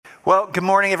Well, good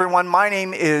morning, everyone. My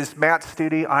name is Matt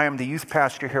Studi. I am the youth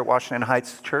pastor here at Washington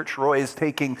Heights Church. Roy is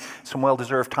taking some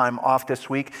well-deserved time off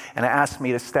this week and asked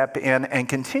me to step in and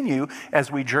continue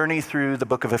as we journey through the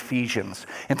book of Ephesians.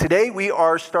 And today we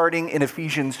are starting in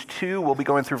Ephesians 2. We'll be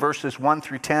going through verses 1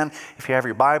 through 10. If you have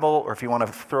your Bible or if you want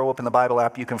to throw open the Bible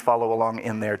app, you can follow along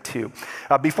in there too.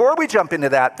 Before we jump into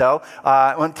that, though,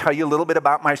 I want to tell you a little bit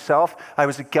about myself. I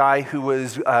was a guy who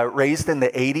was raised in the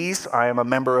 80s. I am a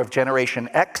member of Generation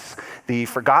X, the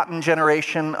forgotten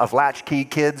generation of latchkey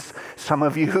kids. Some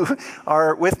of you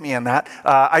are with me in that.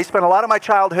 I spent a lot of my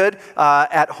childhood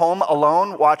at home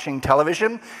alone watching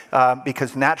television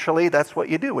because naturally that's what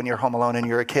you do when you're home alone and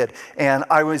you're a kid. And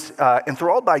I was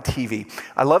enthralled by TV.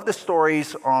 I love the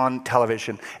stories on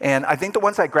television. And I think the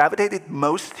ones I gravitated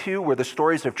most to were the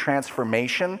stories of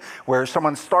transformation, where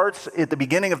someone starts at the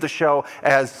beginning of the show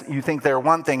as you think they're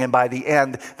one thing, and by the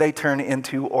end they turn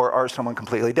into or are someone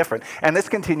completely different. And this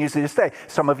continues to this day.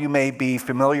 Some of you may be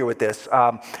familiar with this.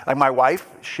 Like my wife,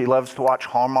 she loves to watch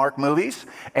Hallmark movies.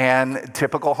 And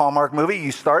typical Hallmark movie,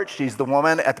 you start, she's the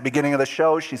woman at the beginning of the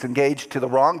show. She's engaged to the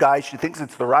wrong guy. She thinks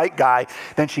it's the right guy.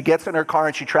 Then she gets in her car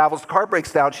and she travels. The car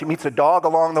breaks down. She meets a dog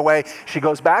along the way. She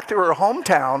goes back to her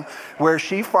hometown where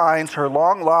she finds her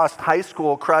long-lost high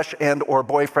school crush and or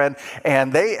boyfriend.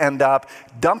 And they end up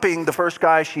dumping the first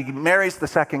guy. She marries the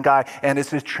second guy. And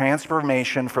it's this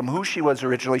transformation from who she was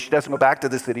originally. She doesn't go back to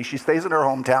the city. She stays in her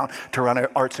hometown to run an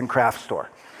arts and crafts store.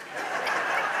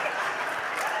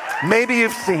 Maybe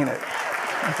you've seen it.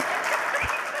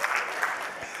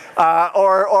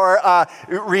 Or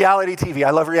reality TV. I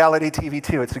love reality TV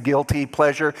too. It's a guilty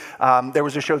pleasure. There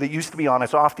was a show that used to be on.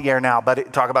 It's off the air now,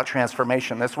 but talk about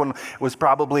transformation. This one was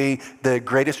probably the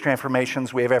greatest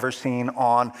transformations we have ever seen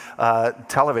on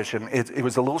television. It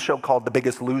was a little show called The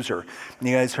Biggest Loser.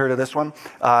 You guys heard of this one?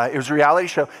 It was a reality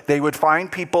show. They would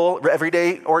find people,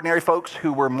 everyday, ordinary folks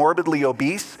who were morbidly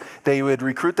obese. They would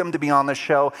recruit them to be on the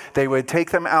show. They would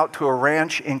take them out to a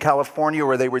ranch in California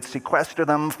where they would sequester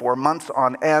them for months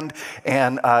on end.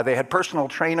 And they had personal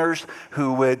trainers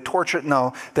who would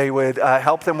they would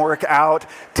help them work out,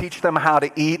 teach them how to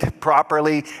eat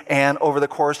properly, and over the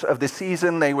course of the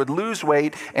season, they would lose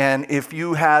weight, and if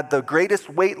you had the greatest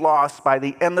weight loss by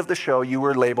the end of the show, you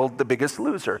were labeled the biggest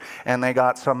loser, and they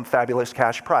got some fabulous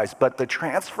cash prize. But the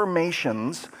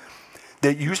transformations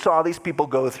that you saw these people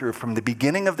go through from the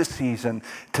beginning of the season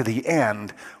to the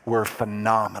end were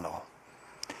phenomenal.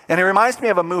 And it reminds me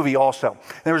of a movie also.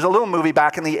 There was a little movie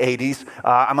back in the 80s.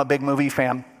 I'm a big movie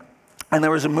fan. And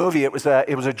there was a movie, it was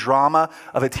a drama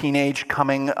of a teenage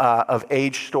coming of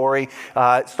age story.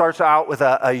 It starts out with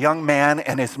a young man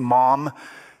and his mom.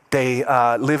 They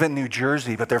live in New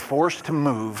Jersey, but they're forced to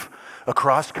move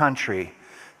across country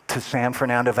to San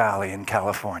Fernando Valley in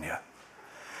California.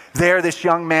 There, this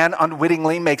young man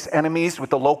unwittingly makes enemies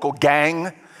with the local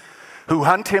gang who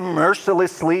hunt him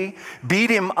mercilessly, beat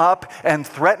him up, and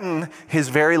threaten his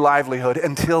very livelihood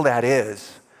until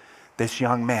this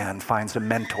young man finds a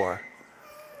mentor,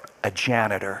 a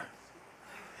janitor,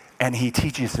 and he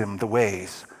teaches him the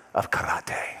ways of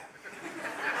karate.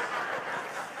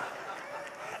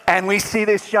 And we see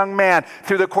this young man,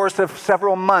 through the course of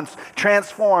several months,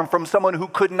 transform from someone who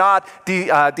could not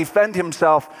defend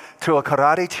himself to a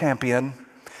karate champion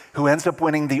who ends up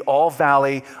winning the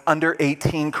All-Valley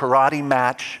Under-18 karate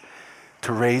match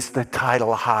to raise the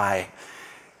title high.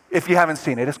 If you haven't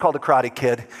seen it, it's called The Karate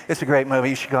Kid. It's a great movie.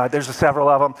 You should go. There's several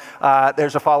of them.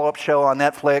 There's a follow-up show on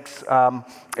Netflix.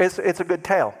 It's a good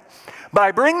tale. But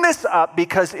I bring this up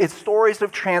because it's stories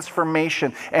of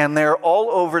transformation, and they're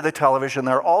all over the television.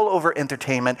 They're all over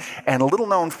entertainment. And a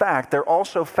little-known fact, they're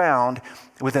also found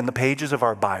within the pages of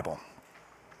our Bible.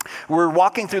 We're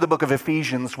walking through the book of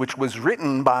Ephesians, which was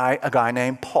written by a guy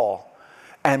named Paul.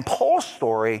 And Paul's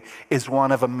story is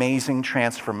one of amazing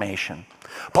transformation.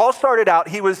 Paul started out,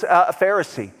 he was a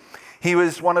Pharisee. He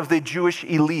was one of the Jewish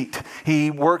elite. He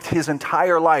worked his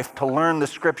entire life to learn the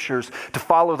scriptures, to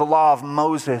follow the law of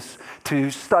Moses,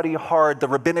 to study hard the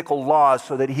rabbinical laws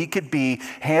so that he could be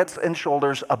heads and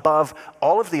shoulders above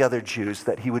all of the other Jews,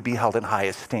 that he would be held in high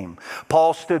esteem.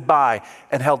 Paul stood by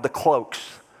and held the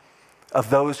cloaks of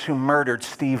those who murdered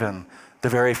Stephen, the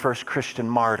very first Christian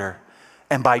martyr,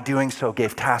 and by doing so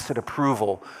gave tacit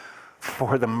approval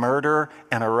for the murder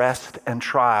and arrest and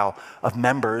trial of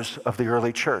members of the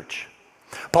early church.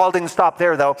 Paul didn't stop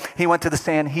there, though. He went to the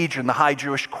Sanhedrin, the high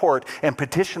Jewish court, and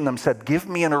petitioned them, said, "Give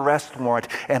me an arrest warrant,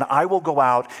 and I will go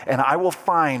out, and I will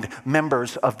find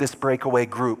members of this breakaway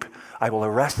group. I will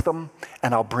arrest them,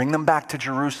 and I'll bring them back to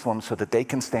Jerusalem so that they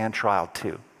can stand trial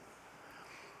too."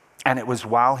 And it was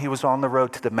while he was on the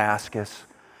road to Damascus,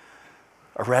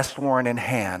 arrest warrant in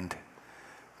hand,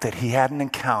 that he had an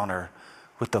encounter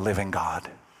with the living God,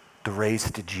 the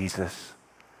raised Jesus.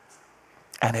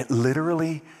 And it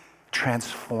literally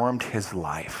transformed his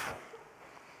life.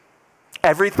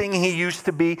 Everything he used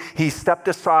to be, he stepped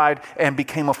aside and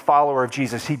became a follower of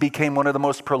Jesus. He became one of the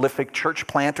most prolific church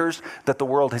planters that the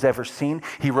world has ever seen.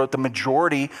 He wrote the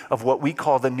majority of what we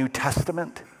call the New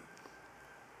Testament.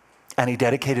 And he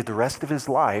dedicated the rest of his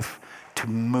life to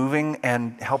moving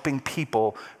and helping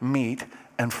people meet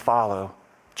and follow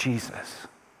Jesus.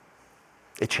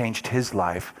 It changed his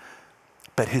life,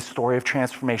 but his story of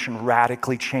transformation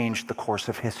radically changed the course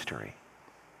of history.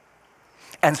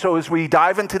 And so as we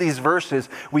dive into these verses,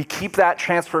 we keep that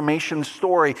transformation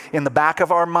story in the back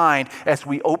of our mind as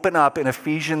we open up in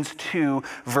Ephesians 2,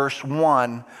 verse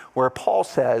 1, where Paul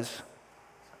says,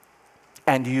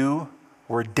 "And you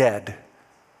were dead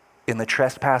in the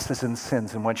trespasses and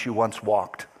sins in which you once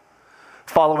walked,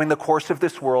 following the course of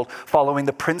this world, following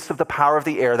the prince of the power of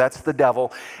the air," that's the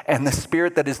devil, "and the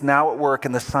spirit that is now at work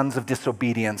in the sons of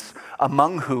disobedience,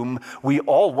 among whom we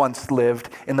all once lived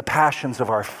in the passions of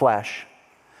our flesh,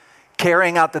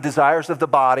 carrying out the desires of the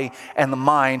body and the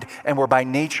mind, and were by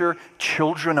nature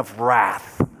children of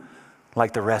wrath,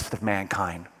 like the rest of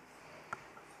mankind."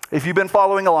 If you've been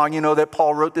following along, you know that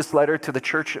Paul wrote this letter to the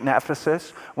church in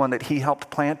Ephesus, one that he helped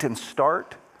plant and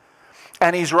start.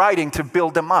 And he's writing to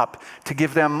build them up, to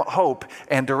give them hope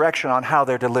and direction on how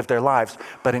they're to live their lives.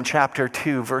 But in chapter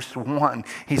 2, verse 1,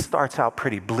 he starts out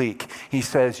pretty bleak. He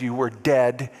says, "You were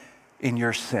dead in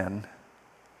your sin,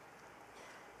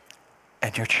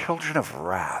 and you're children of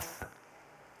wrath."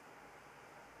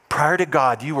 Prior to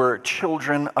God, you were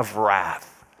children of wrath.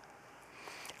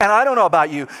 And I don't know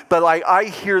about you, but I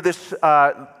hear this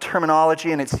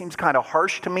terminology and it seems kind of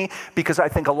harsh to me because I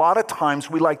think a lot of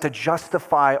times we like to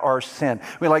justify our sin.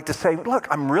 We like to say, look,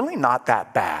 I'm really not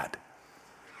that bad.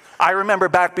 I remember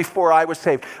back before I was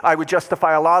saved, I would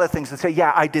justify a lot of things and say,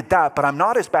 yeah, I did that, but I'm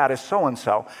not as bad as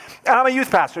so-and-so. And I'm a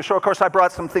youth pastor, so of course I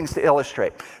brought some things to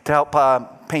illustrate, to help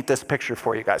paint this picture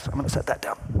for you guys. I'm going to set that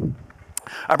down.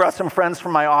 I brought some friends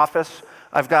from my office.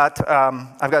 I've got the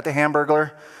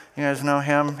Hamburglar. You guys know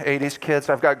him, 80s kids.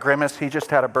 I've got Grimace. He just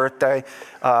had a birthday.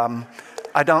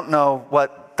 I don't know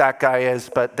what that guy is,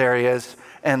 but there he is.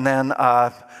 And then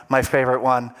my favorite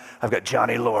one, I've got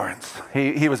Johnny Lawrence.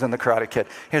 He was in The Karate Kid.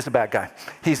 Here's the bad guy.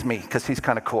 He's me, because he's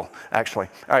kind of cool, actually.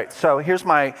 All right, so here's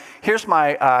my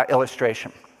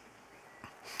illustration.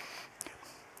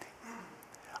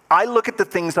 I look at the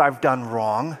things I've done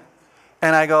wrong,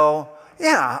 and I go,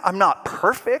 yeah, I'm not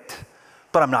perfect,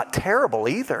 but I'm not terrible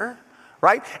either.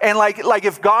 Right? And like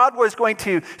if God was going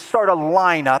to start a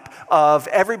lineup of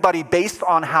everybody based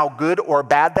on how good or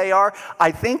bad they are,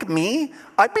 I think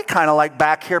I'd be kind of like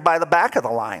back here by the back of the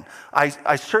line.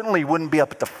 I certainly wouldn't be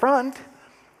up at the front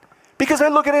because I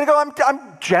look at it and go,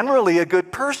 I'm generally a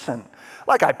good person.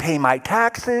 Like I pay my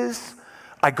taxes,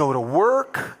 I go to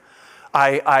work,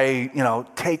 I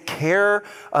take care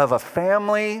of a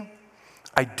family,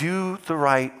 I do the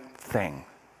right thing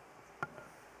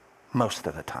most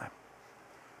of the time.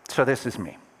 So this is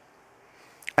me.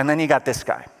 And then you got this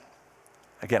guy.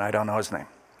 Again, I don't know his name.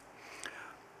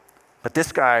 But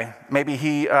this guy, maybe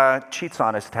he cheats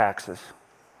on his taxes.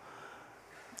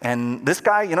 And this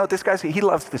guy, he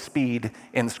loves to speed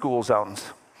in school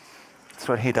zones. That's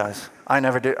what he does. I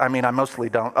never do. I mean, I mostly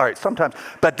don't. All right, sometimes.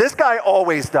 But this guy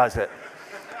always does it.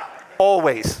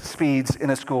 Always speeds in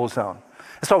a school zone.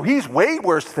 So he's way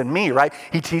worse than me, right?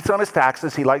 He cheats on his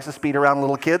taxes. He likes to speed around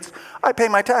little kids. I pay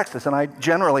my taxes, and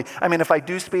if I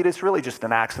do speed, it's really just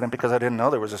an accident because I didn't know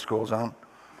there was a school zone.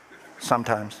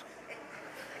 Sometimes.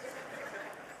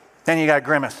 Then you got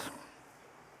Grimace.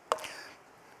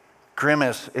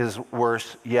 Grimace is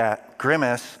worse yet.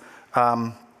 Grimace,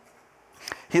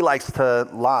 he likes to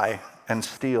lie and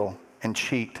steal and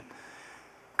cheat.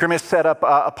 Grimace set up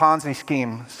a Ponzi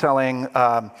scheme selling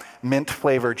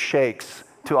mint-flavored shakes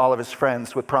to all of his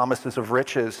friends with promises of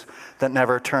riches that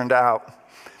never turned out.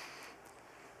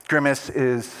 Grimace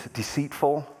is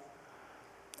deceitful,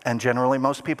 and generally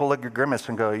most people look at Grimace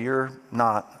and go, you're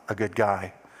not a good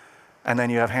guy. And then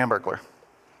you have Hamburglar,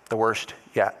 the worst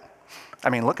yet.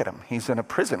 I mean, look at him. He's in a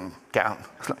prison gown.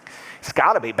 It's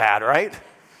got to be bad, right?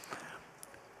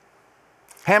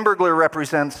 Hamburglar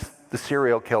represents the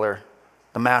serial killer,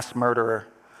 the mass murderer,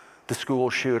 the school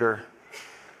shooter,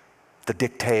 the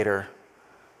dictator,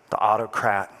 the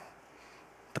autocrat,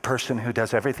 the person who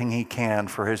does everything he can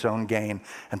for his own gain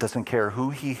and doesn't care who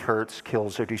he hurts,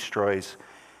 kills, or destroys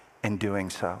in doing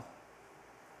so.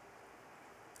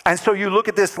 And so you look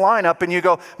at this lineup and you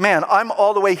go, man, I'm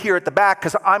all the way here at the back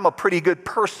because I'm a pretty good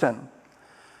person.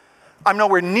 I'm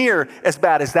nowhere near as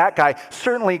bad as that guy.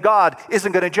 Certainly God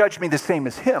isn't going to judge me the same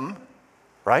as him,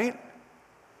 right?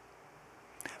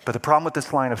 But the problem with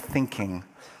this line of thinking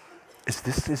is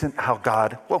this isn't how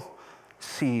God,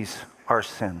 sees our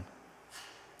sin.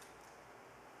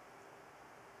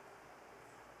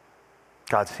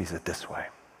 God sees it this way.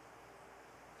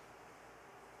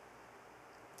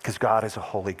 Because God is a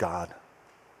holy God.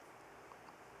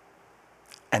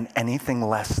 And anything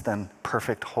less than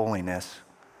perfect holiness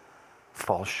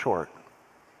falls short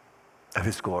of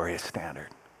his glorious standard.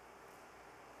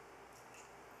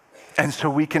 And so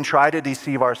we can try to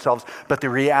deceive ourselves, but the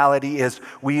reality is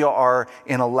we are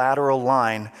in a lateral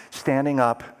line, standing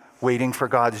up, waiting for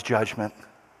God's judgment.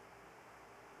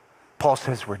 Paul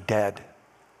says we're dead.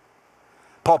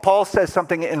 Paul says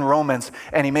something in Romans,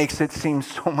 and he makes it seem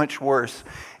so much worse.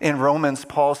 In Romans,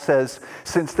 Paul says,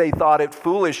 since they thought it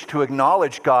foolish to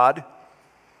acknowledge God,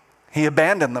 he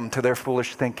abandoned them to their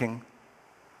foolish thinking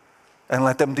and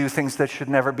let them do things that should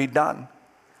never be done.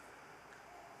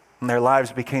 And their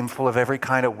lives became full of every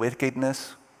kind of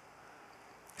wickedness,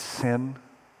 sin,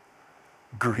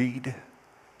 greed,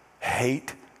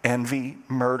 hate, envy,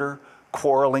 murder,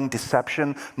 quarreling,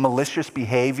 deception, malicious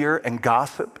behavior, and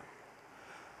gossip.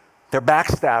 They're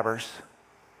backstabbers.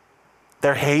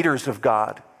 They're haters of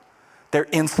God. They're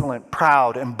insolent,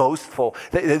 proud, and boastful.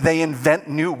 They invent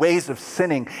new ways of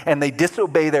sinning, and they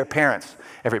disobey their parents.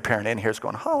 Every parent in here is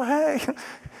going, oh, hey,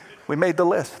 we made the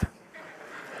list.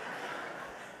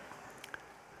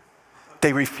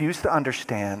 They refuse to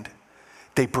understand.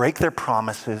 They break their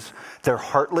promises. They're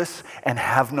heartless and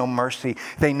have no mercy.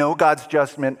 They know God's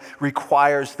judgment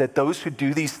requires that those who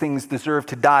do these things deserve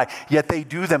to die, yet they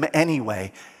do them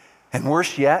anyway. And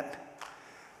worse yet,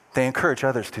 they encourage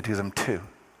others to do them too.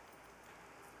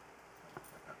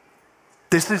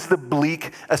 This is the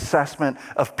bleak assessment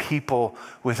of people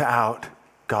without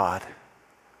God.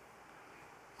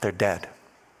 They're dead.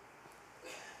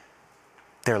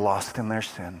 They're lost in their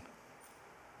sin.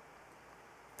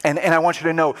 And I want you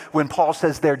to know, when Paul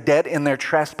says they're dead in their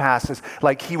trespasses,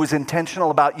 like he was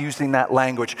intentional about using that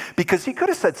language. Because he could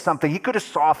have said something. He could have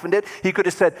softened it. He could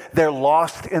have said they're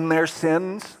lost in their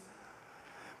sins.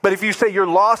 But if you say you're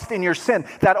lost in your sin,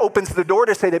 that opens the door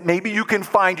to say that maybe you can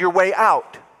find your way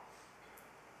out.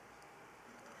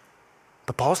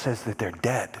 But Paul says that they're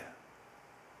dead.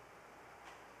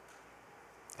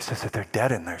 He says that they're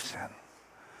dead in their sin.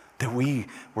 That we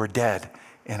were dead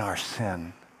in our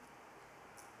sin.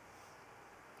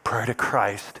 Prior to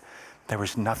Christ, there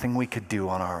was nothing we could do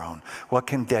on our own. What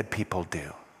can dead people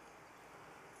do?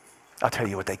 I'll tell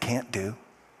you what they can't do.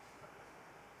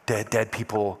 Dead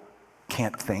people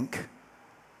can't think.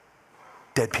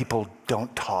 Dead people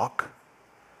don't talk.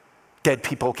 Dead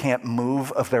people can't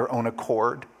move of their own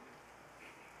accord.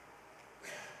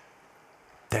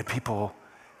 Dead people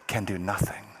can do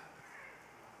nothing.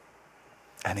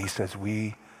 And he says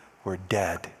we were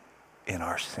dead in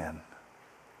our sin.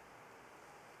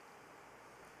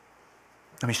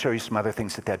 Let me show you some other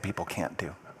things that dead people can't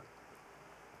do.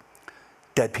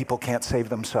 Dead people can't save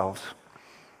themselves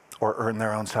or earn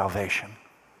their own salvation.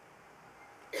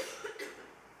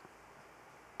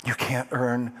 You can't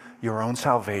earn your own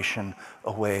salvation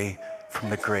away from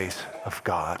the grace of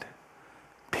God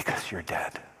because you're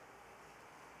dead.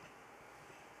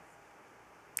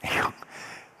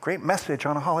 Great message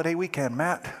on a holiday weekend,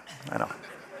 Matt. I know.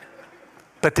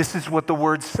 But this is what the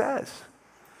word says.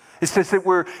 It says that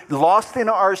we're lost in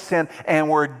our sin and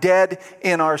we're dead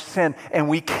in our sin and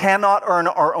we cannot earn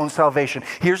our own salvation.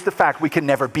 Here's the fact. We can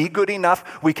never be good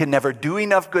enough. We can never do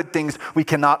enough good things. We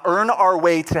cannot earn our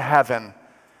way to heaven.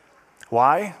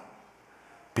 Why?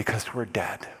 Because we're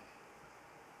dead.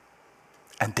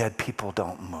 And dead people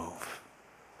don't move.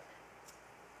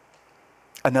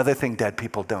 Another thing dead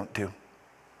people don't do.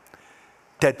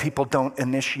 Dead people don't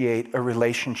initiate a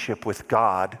relationship with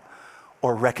God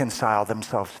or reconcile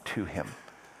themselves to him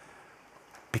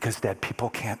because dead people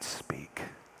can't speak.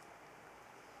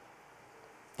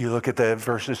 You look at the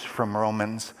verses from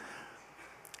Romans,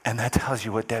 and that tells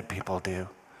you what dead people do.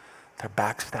 They're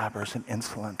backstabbers and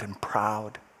insolent and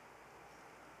proud.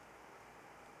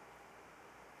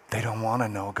 They don't want to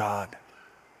know God.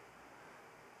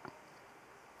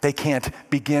 They can't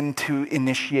begin to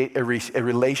initiate a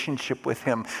relationship with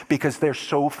him because they're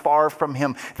so far from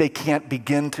him. They can't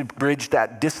begin to bridge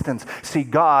that distance. See,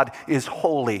 God is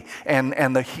holy,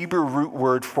 and the Hebrew root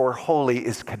word for holy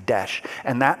is kadesh,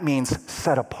 and that means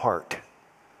set apart.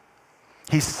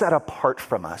 He's set apart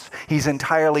from us. He's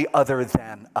entirely other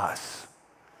than us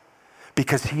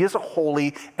because he is a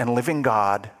holy and living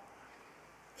God,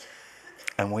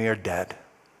 and we are dead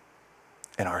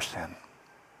in our sin.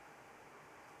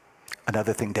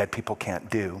 Another thing dead people can't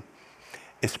do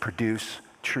is produce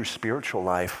true spiritual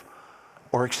life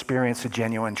or experience a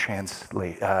genuine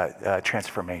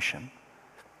transformation,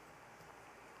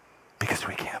 because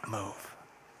we can't move.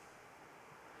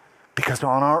 Because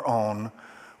on our own,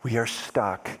 we are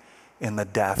stuck in the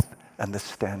death and the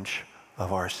stench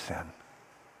of our sin.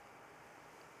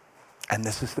 And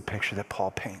this is the picture that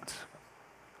Paul paints.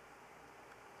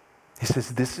 He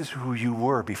says, this is who you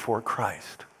were before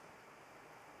Christ.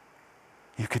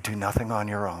 You could do nothing on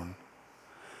your own.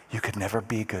 You could never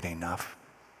be good enough.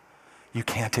 You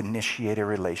can't initiate a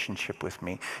relationship with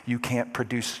me. You can't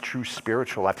produce true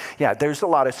spiritual life. Yeah, there's a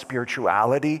lot of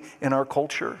spirituality in our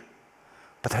culture,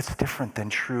 but that's different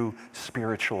than true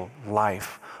spiritual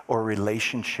life or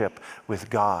relationship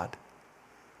with God.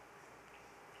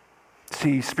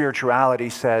 See,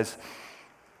 spirituality says,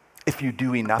 if you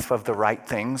do enough of the right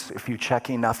things, if you check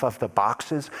enough of the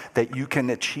boxes, that you can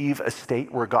achieve a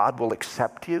state where God will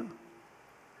accept you.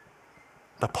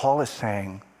 But Paul is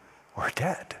saying, we're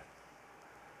dead.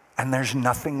 And there's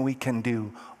nothing we can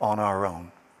do on our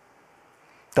own.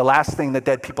 The last thing that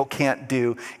dead people can't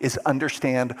do is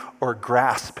understand or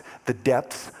grasp the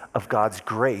depths of God's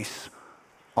grace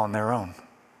on their own.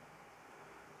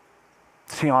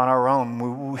 See, on our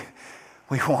own,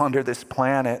 we wander this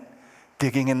planet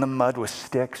digging in the mud with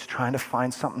sticks, trying to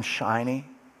find something shiny,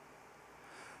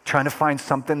 trying to find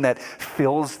something that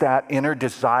fills that inner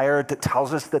desire, that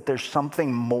tells us that there's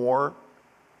something more.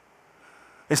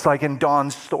 It's like in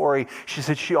Dawn's story, she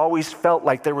said she always felt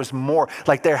like there was more,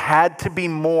 like there had to be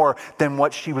more than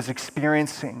what she was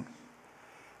experiencing.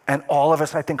 And all of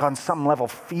us, I think, on some level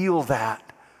feel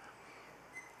that.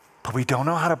 But we don't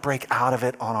know how to break out of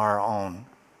it on our own.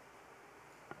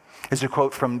 There's a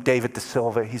quote from David Da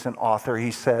Silva. He's an author.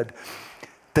 He said,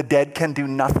 "The dead can do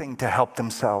nothing to help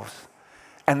themselves,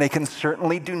 and they can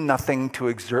certainly do nothing to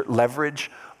exert leverage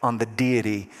on the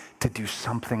deity to do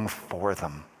something for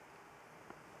them."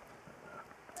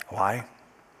 Why?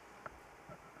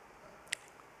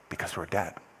 Because we're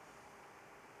dead.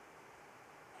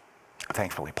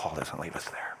 Thankfully, Paul doesn't leave us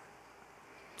there.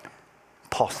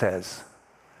 Paul says,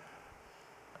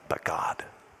 but God.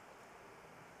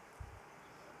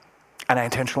 And I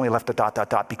intentionally left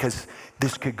the ... because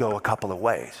this could go a couple of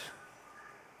ways.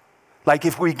 Like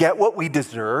if we get what we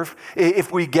deserve,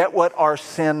 if we get what our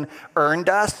sin earned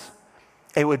us,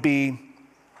 it would be,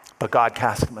 but God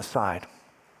cast them aside.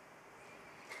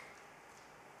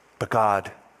 But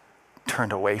God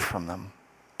turned away from them.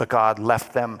 But God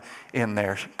left them in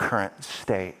their current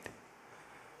state.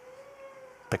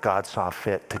 But God saw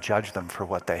fit to judge them for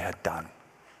what they had done.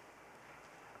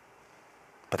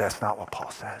 But that's not what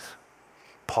Paul says.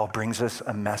 Paul brings us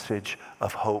a message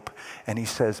of hope. And he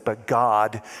says, but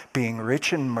God, being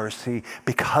rich in mercy,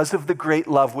 because of the great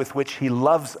love with which he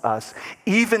loves us,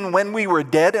 even when we were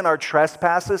dead in our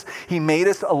trespasses, he made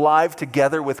us alive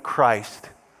together with Christ.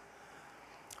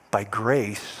 By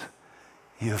grace,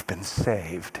 you have been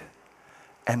saved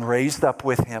and raised up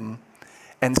with him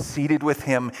and seated with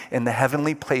him in the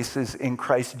heavenly places in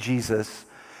Christ Jesus,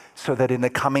 so that in the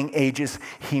coming ages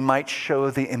he might show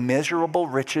the immeasurable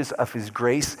riches of his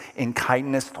grace in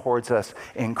kindness towards us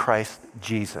in Christ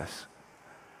Jesus.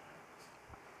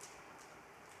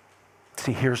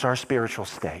 See, here's our spiritual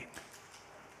state.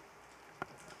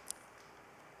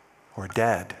 We're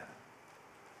dead,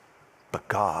 but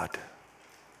God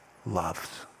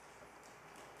loves.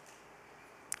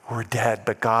 We're dead,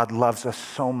 but God loves us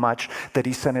so much that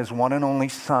he sent his one and only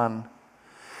Son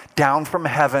down from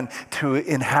heaven to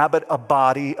inhabit a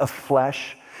body of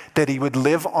flesh, that he would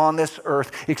live on this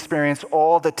earth, experience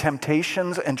all the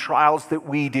temptations and trials that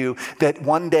we do, that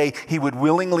one day he would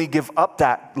willingly give up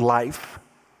that life.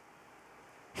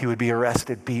 He would be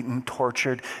arrested, beaten,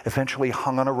 tortured, eventually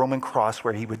hung on a Roman cross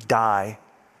where he would die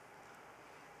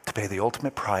to pay the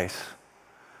ultimate price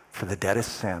for the debt of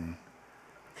sin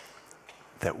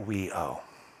that we owe.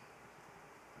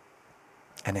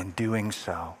 And in doing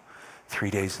so, 3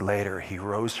 days later, he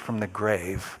rose from the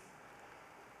grave,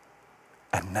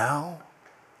 and now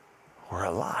we're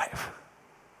alive.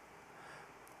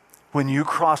 When you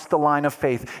cross the line of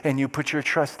faith and you put your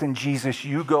trust in Jesus,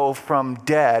 you go from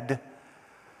dead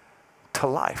to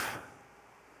life.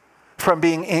 From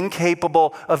being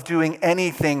incapable of doing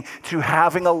anything to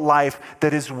having a life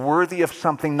that is worthy of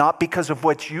something, not because of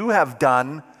what you have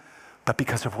done, but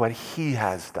because of what he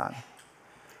has done.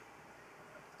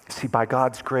 See, by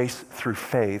God's grace through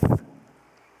faith,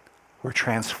 we're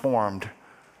transformed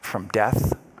from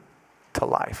death to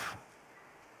life.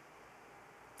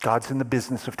 God's in the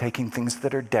business of taking things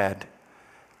that are dead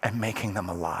and making them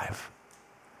alive.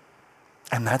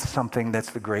 And that's something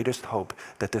that's the greatest hope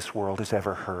that this world has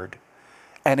ever heard.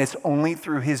 And it's only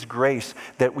through his grace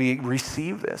that we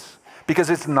receive this, because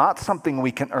it's not something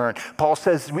we can earn. Paul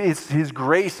says it's his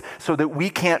grace so that we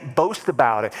can't boast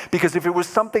about it. Because if it was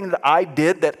something that I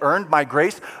did that earned my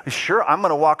grace, sure, I'm going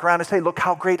to walk around and say, look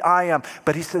how great I am.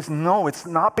 But he says, no, it's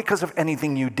not because of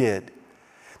anything you did.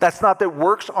 That's not that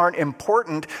works aren't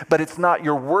important, but it's not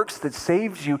your works that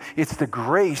saves you. It's the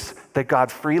grace that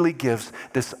God freely gives,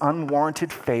 this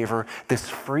unwarranted favor, this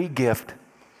free gift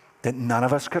that none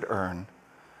of us could earn,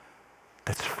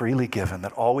 that's freely given,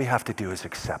 that all we have to do is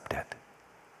accept it.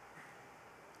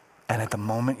 And at the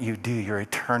moment you do, your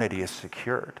eternity is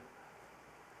secured.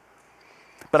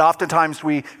 But oftentimes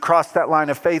we cross that line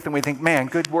of faith and we think, man,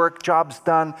 good work, job's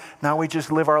done. Now we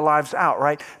just live our lives out,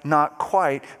 right? Not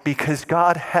quite, because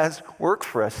God has work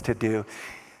for us to do.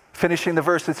 Finishing the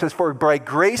verse, it says, for by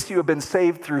grace you have been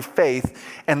saved through faith,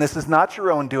 and this is not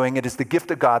your own doing, it is the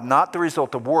gift of God, not the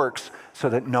result of works, so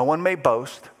that no one may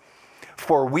boast.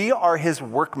 For we are his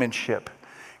workmanship,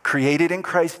 created in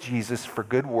Christ Jesus for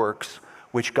good works,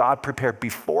 which God prepared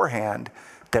beforehand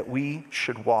that we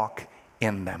should walk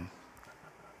in them.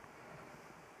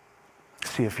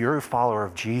 See, if you're a follower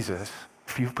of Jesus,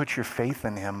 if you've put your faith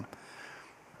in him,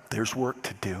 there's work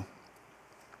to do.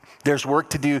 There's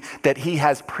work to do that he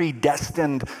has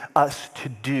predestined us to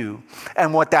do.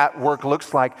 And what that work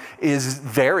looks like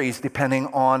varies depending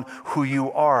on who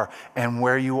you are and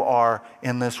where you are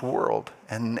in this world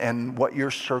and what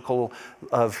your circle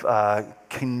of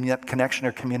connection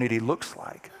or community looks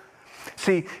like.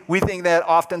 See, we think that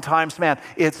oftentimes, man,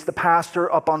 it's the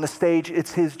pastor up on the stage.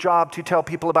 It's his job to tell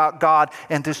people about God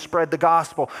and to spread the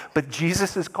gospel. But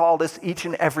Jesus has called us, each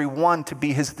and every one, to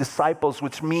be his disciples,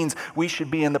 which means we should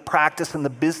be in the practice and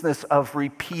the business of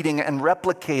repeating and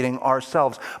replicating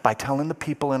ourselves by telling the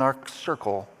people in our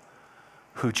circle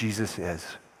who Jesus is.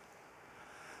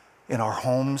 In our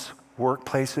homes,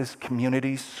 workplaces,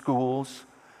 communities, schools,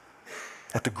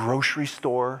 at the grocery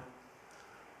store,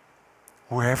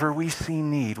 wherever we see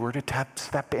need, we're to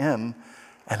step in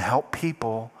and help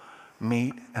people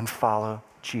meet and follow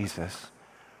Jesus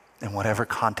in whatever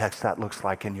context that looks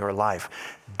like in your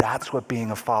life. That's what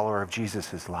being a follower of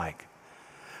Jesus is like.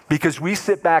 Because we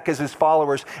sit back as his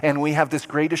followers and we have this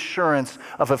great assurance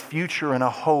of a future and a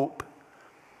hope.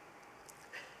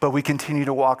 But we continue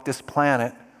to walk this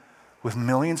planet with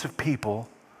millions of people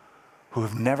who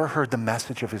have never heard the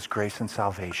message of his grace and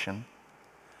salvation.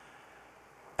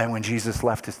 And when Jesus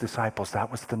left his disciples, that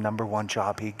was the number one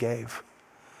job he gave.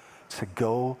 To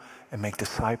go and make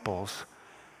disciples,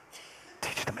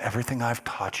 teach them everything I've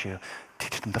taught you,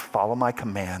 teach them to follow my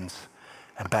commands,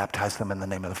 and baptize them in the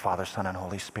name of the Father, Son, and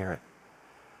Holy Spirit.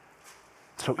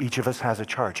 So each of us has a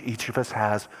charge. Each of us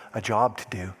has a job to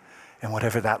do, and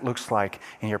whatever that looks like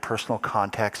in your personal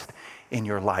context, in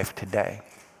your life today.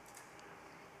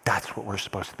 That's what we're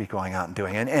supposed to be going out and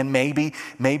doing. And maybe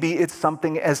it's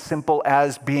something as simple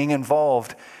as being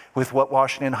involved with what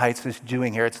Washington Heights is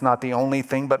doing here. It's not the only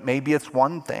thing, but maybe it's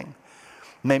one thing.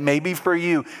 Maybe for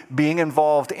you, being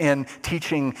involved in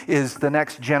teaching is the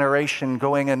next generation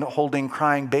going and holding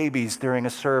crying babies during a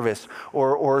service,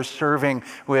 or serving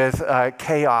with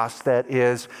Chaos, that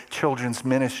is children's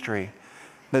ministry.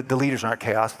 The leaders aren't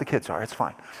Chaos, the kids are, it's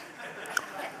fine.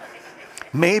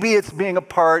 Maybe it's being a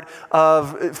part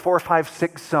of 4, 5,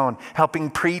 6 zone,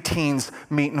 helping preteens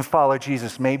meet and follow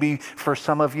Jesus. Maybe for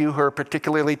some of you who are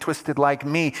particularly twisted like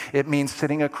me, it means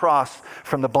sitting across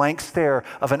from the blank stare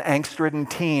of an angst-ridden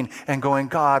teen and going,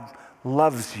 God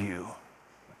loves you.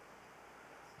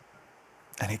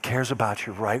 And he cares about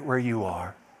you right where you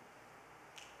are.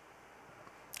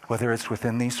 Whether it's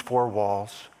within these 4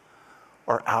 walls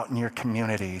or out in your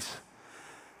communities,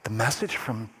 the message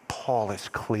from Paul is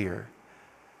clear.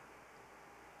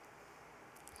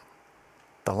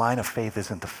 The line of faith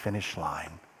isn't the finish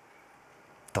line.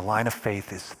 The line of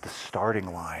faith is the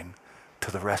starting line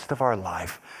to the rest of our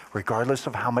life, regardless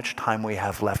of how much time we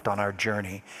have left on our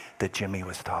journey that Jimmy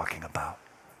was talking about.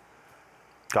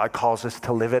 God calls us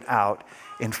to live it out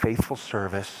in faithful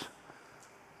service,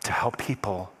 to help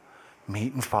people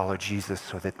meet and follow Jesus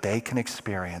so that they can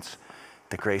experience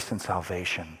the grace and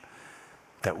salvation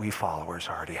that we followers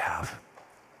already have.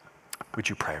 Would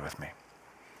you pray with me?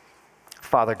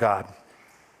 Father God,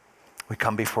 we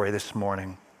come before you this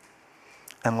morning.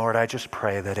 And Lord, I just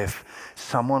pray that if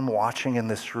someone watching in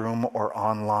this room or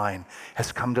online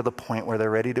has come to the point where they're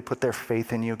ready to put their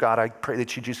faith in you, God, I pray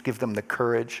that you just give them the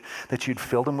courage, that you'd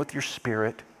fill them with your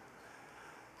Spirit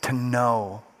to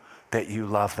know that you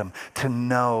love them, to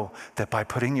know that by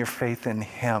putting your faith in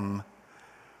him,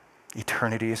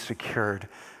 eternity is secured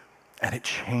and it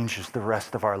changes the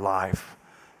rest of our life.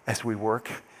 as we work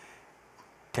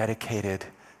dedicated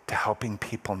to helping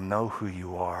people know who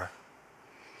you are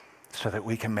so that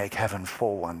we can make heaven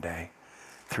full one day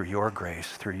through your grace,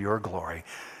 through your glory,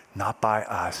 not by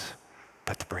us,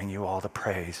 but to bring you all the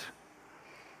praise.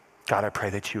 God, I pray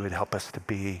that you would help us to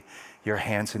be your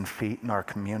hands and feet in our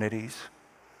communities,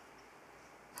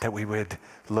 that we would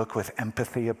look with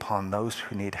empathy upon those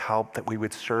who need help, that we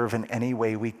would serve in any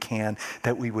way we can,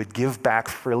 that we would give back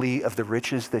freely of the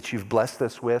riches that you've blessed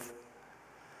us with.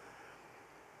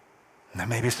 And then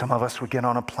maybe some of us would get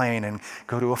on a plane and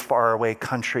go to a faraway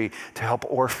country to help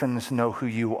orphans know who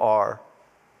you are.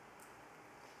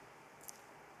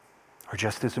 Or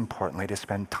just as importantly, to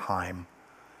spend time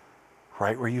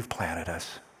right where you've planted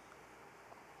us,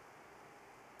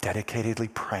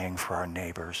 dedicatedly praying for our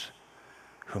neighbors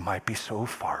who might be so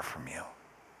far from you.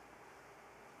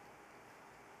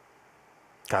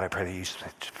 God, I pray that you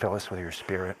fill us with your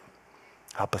Spirit.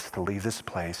 Help us to leave this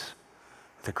place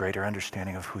with a greater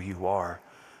understanding of who you are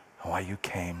and why you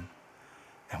came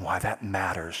and why that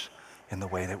matters in the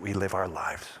way that we live our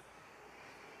lives.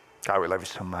 God, we love you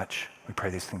so much. We pray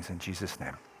these things in Jesus'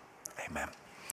 name. Amen.